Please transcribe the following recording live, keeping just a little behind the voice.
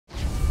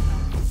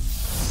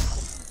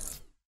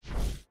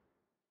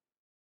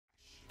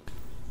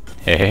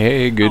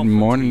Hey, good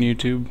morning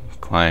YouTube.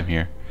 Climb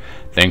here.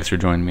 Thanks for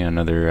joining me on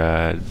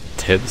another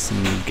tips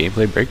and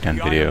gameplay breakdown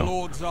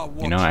video.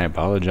 You know, I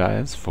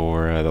apologize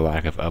for the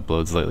lack of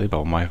uploads lately,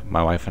 but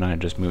my wife and I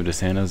just moved to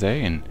San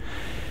Jose, and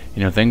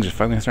you know, things are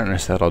finally starting to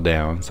settle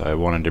down, so I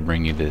wanted to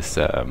bring you this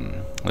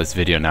this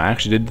video. Now, I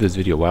actually did this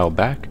video a while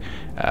back,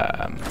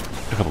 a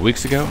couple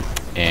weeks ago,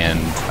 and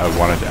I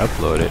wanted to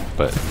upload it,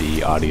 but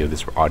the audio,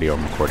 this audio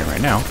I'm recording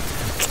right now,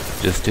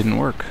 just didn't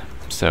work.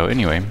 So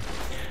anyway,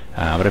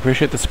 but I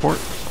appreciate the support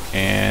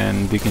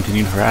and the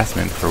continued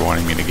harassment for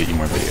wanting me to get you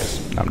more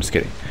videos. No, I'm just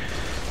kidding.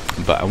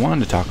 But I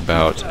wanted to talk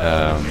about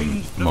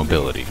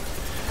mobility.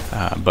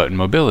 But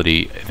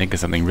mobility, I think,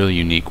 is something really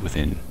unique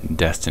within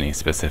Destiny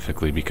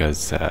specifically because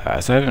so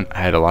I haven't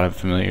had a lot of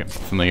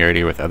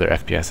familiarity with other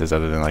FPSs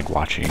other than like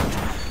watching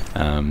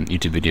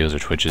YouTube videos or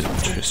Twitch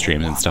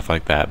streams and stuff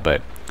like that.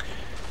 But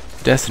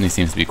Destiny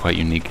seems to be quite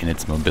unique in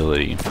its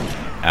mobility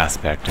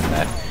aspect in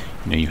that,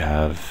 you know, you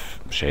have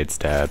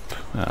Shadestep,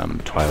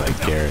 Twilight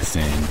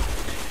Garrison,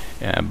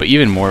 but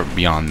even more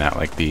beyond that,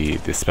 like the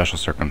special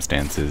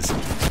circumstances,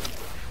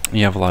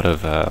 you have a lot of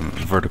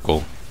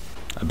vertical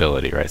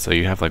ability, right? So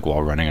you have like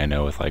wall running, I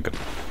know, with like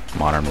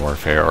Modern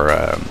Warfare or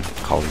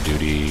Call of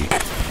Duty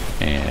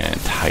and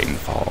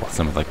Titanfall,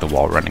 some of like the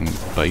wall running,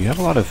 but you have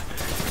a lot of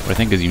what I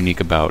think is unique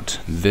about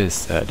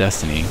this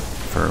Destiny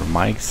for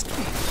my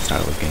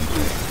style of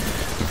gameplay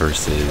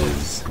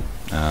versus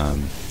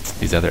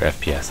these other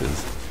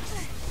FPSs.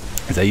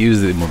 Is I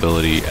use the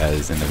mobility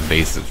as an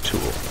evasive tool.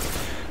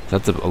 So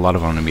that's a lot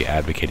of what I'm going to be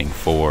advocating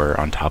for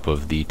on top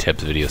of the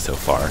tips video so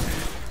far.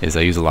 Is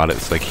I use a lot of,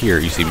 it's like here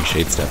you see me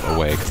shade step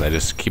away because I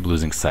just keep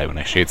losing sight. When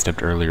I shade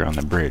stepped earlier on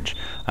the bridge,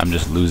 I'm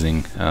just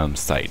losing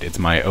sight. It's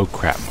my oh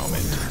crap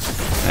moment.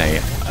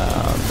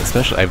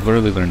 Especially I've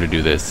literally learned to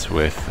do this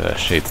with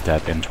shade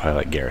step and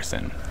Twilight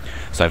Garrison.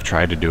 So I've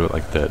tried to do it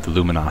like the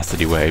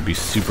luminosity way, be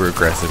super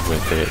aggressive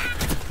with it,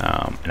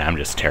 and I'm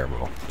just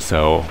terrible.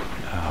 So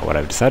what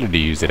I've decided to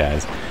use it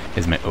as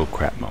is my oh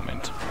crap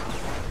moment,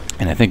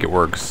 and I think it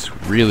works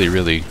really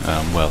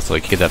well. So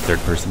like you get that third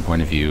person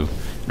point of view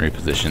and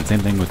reposition. Same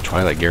thing with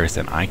Twilight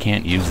Garrison. I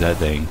can't use that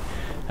thing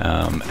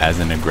as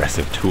an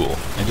aggressive tool.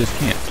 I just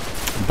can't.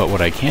 But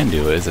what I can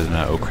do is as an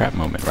oh crap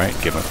moment, right?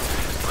 Give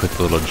a quick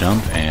little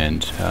jump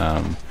and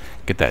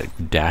get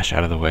that dash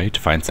out of the way to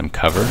find some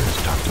cover, as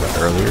we talked about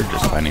earlier,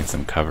 just finding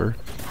some cover.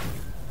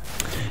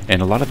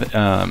 And a lot of it,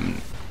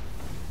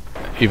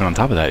 even on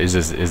top of that, is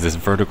this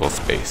vertical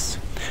space.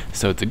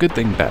 So it's a good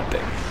thing, bad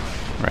thing,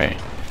 right?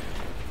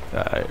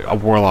 A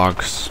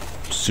Warlock's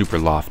super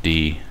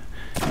lofty.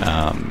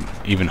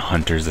 Even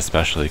Hunters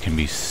especially can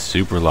be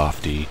super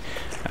lofty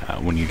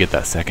when you get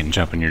that second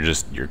jump and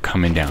you're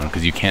coming down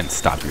because you can't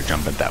stop your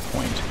jump at that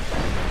point.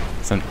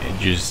 So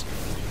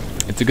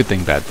it's a good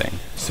thing, bad thing.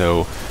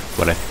 So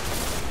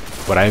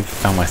what I've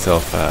found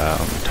myself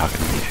talking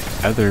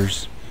to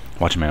others,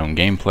 watching my own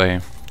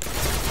gameplay,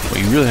 what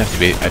you really have to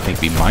be, I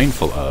think, be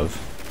mindful of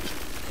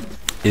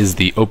is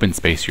the open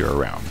space you're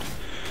around.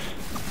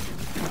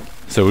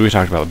 So we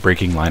talked about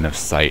breaking line of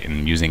sight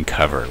and using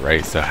cover,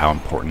 right? So how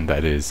important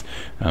that is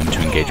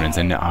to engagements.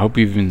 And I hope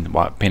you've been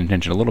paying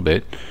attention a little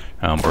bit,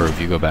 or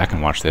if you go back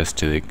and watch this,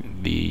 to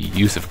the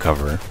use of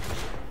cover.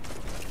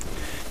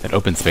 That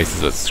open space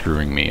is what's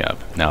screwing me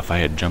up. Now, if I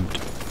had jumped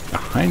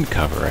behind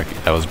cover,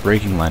 that was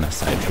breaking line of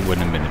sight, it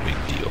wouldn't have been a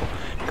big deal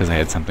because I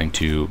had something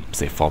to,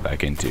 say, fall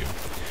back into.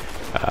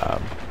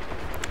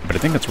 But I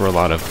think that's where a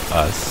lot of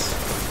us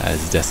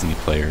as Destiny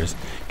players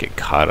get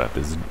caught up,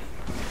 is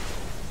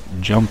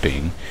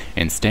jumping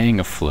and staying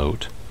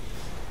afloat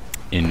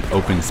in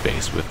open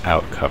space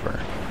without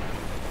cover.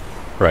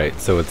 Right,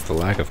 so it's the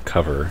lack of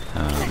cover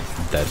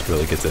that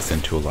really gets us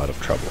into a lot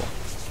of trouble.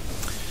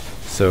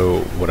 So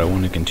what I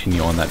want to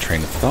continue on that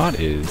train of thought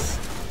is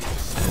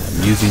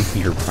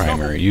using your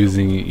primary,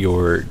 using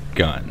your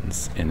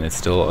guns, and it's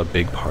still a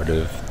big part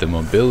of the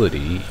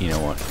mobility, you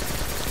know what?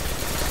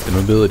 The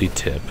mobility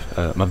tip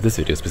of this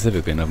video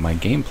specifically, and of my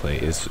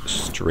gameplay, is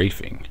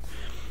strafing.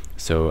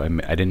 So I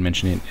didn't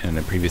mention it in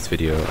a previous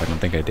video, I don't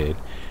think I did,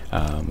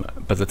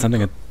 but that's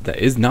something that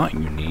is not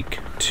unique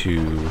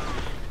to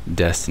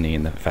Destiny,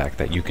 in the fact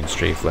that you can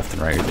strafe left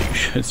and right, or that you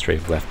should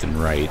strafe left and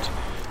right,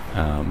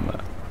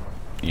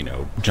 you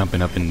know,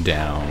 jumping up and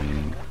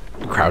down,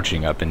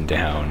 crouching up and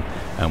down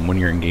when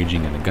you're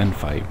engaging in a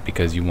gunfight,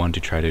 because you want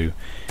to try to,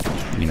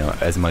 you know,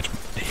 as much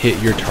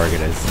hit your target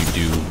as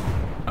you do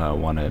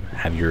want to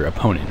have your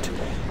opponent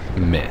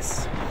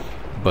miss.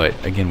 But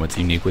again, what's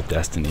unique with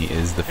Destiny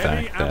is the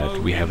fact that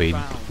we have a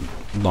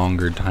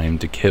longer time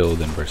to kill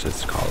than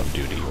versus Call of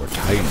Duty or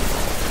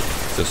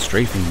Titanfall. So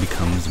strafing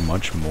becomes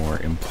much more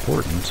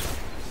important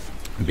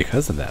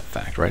because of that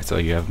fact, right? So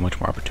you have much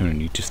more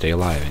opportunity to stay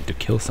alive and to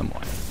kill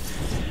someone.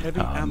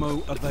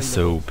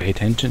 So pay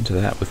attention to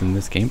that within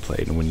this gameplay,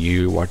 and when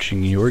you're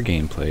watching your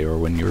gameplay or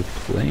when you're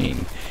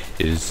playing,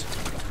 is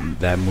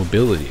that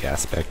mobility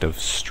aspect of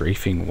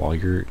strafing while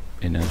you're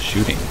in a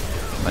shooting.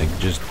 Like,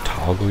 just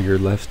toggle your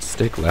left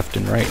stick left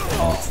and right.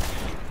 And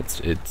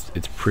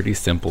it's pretty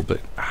simple but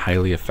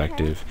highly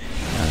effective.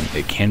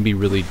 It can be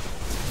really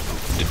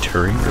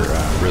deterring or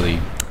really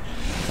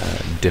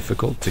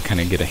difficult to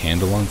kind of get a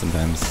handle on.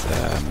 Sometimes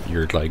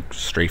you're like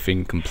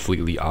strafing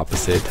completely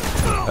opposite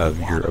of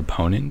your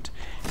opponent,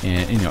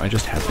 and you know, it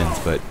just happens.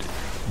 But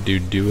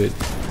do it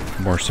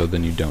more so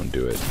than you don't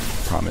do it.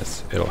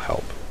 Promise, it'll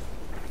help.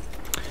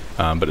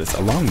 But it's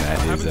along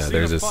that is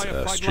there's this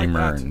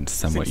streamer and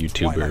somewhat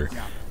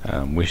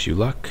YouTuber, Wish You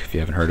Luck. If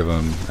you haven't heard of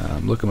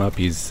him, look him up.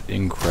 He's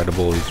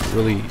incredible. He's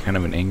really kind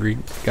of an angry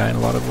guy in a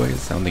lot of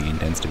ways. I don't think he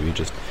intends to be,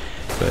 just,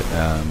 but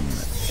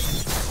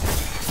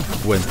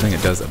one thing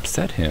that does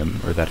upset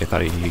him, or that I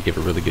thought he could give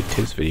a really good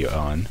tips video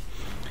on,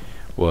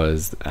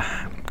 was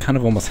kind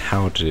of almost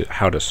how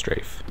to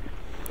strafe.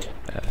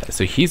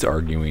 So he's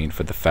arguing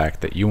for the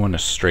fact that you want to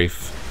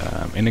strafe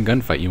in a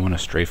gunfight. You want to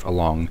strafe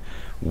along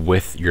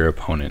with your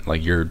opponent,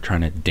 like you're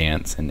trying to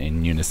dance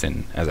in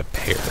unison as a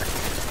pair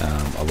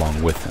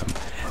along with him,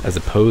 as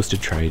opposed to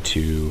try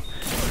to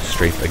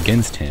strafe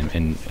against him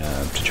and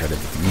to try to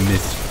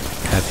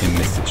have him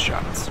miss his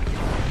shots.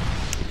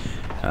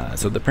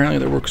 So apparently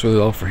that works really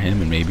well for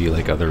him and maybe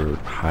like other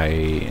high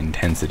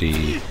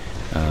intensity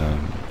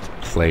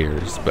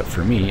players, but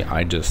for me,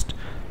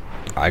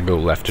 I go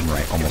left and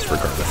right almost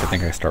regardless. I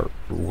think I start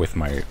with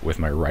my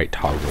right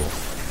toggle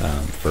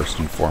first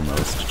and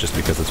foremost, just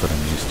because that's what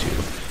I'm used to.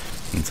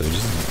 And so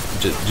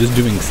just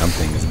doing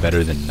something is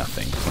better than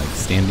nothing. Like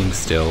standing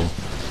still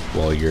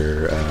while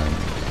you're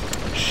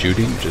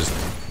shooting just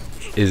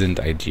isn't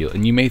ideal.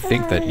 And you may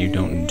think that you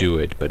don't do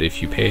it, but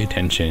if you pay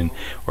attention,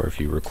 or if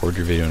you record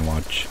your video and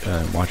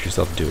watch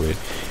yourself do it,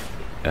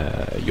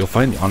 you'll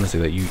find honestly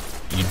that you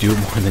do it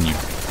more than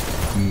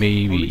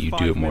you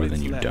do it more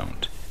than you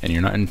don't. And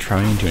you're not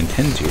trying to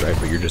intend to, right?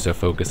 But you're just so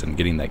focused on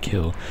getting that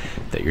kill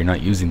that you're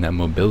not using that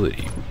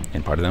mobility.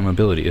 And part of that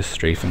mobility is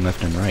strafing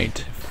left and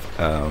right,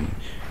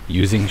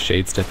 using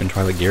Shade Step and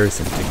Twilight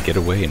Garrison to get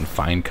away and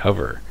find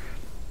cover,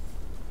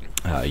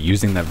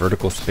 using that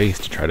vertical space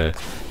to try to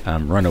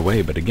run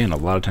away. But again, a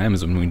lot of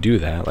times when we do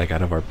that, like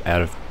out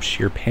of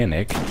sheer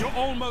panic,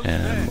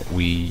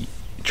 we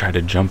try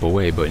to jump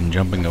away. But in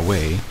jumping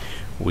away,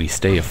 we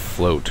stay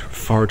afloat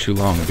far too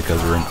long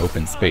because we're in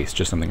open space,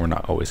 just something we're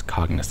not always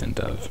cognizant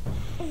of.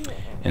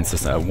 And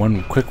so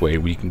one quick way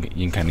you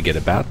can kind of get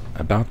about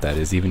that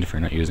is, even if you're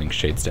not using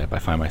Shade Step, I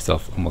find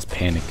myself almost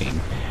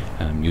panicking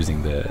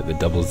using the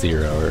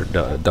 00 or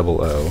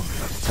double O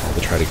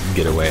to try to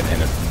get away and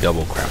end up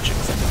double crouching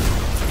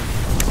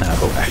someone.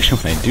 But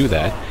actually when I do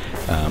that,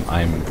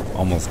 I'm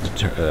almost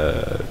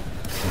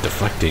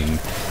deflecting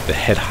the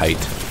head height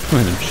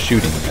when I'm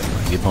shooting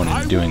that the opponent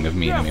is doing of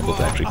me, and I'm able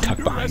to actually tuck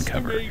behind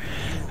cover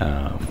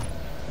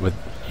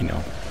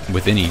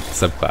with any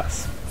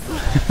subclass.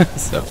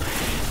 So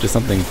just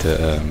something to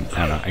I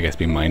don't know, I guess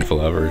be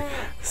mindful of, or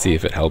see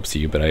if it helps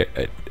you. But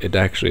it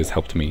actually has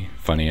helped me,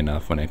 funny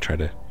enough, when I try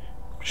to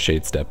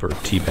Shade Step or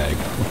teabag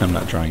when I'm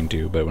not trying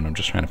to, but when I'm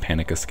just trying to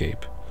panic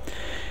escape.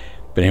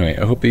 But anyway,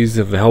 I hope these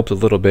have helped a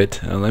little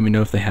bit. Let me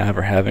know if they have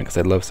or haven't, because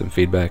I'd love some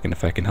feedback, and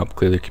if I can help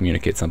clearly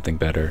communicate something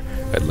better,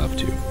 I'd love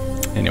to.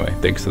 Anyway,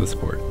 thanks for the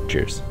support.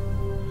 Cheers.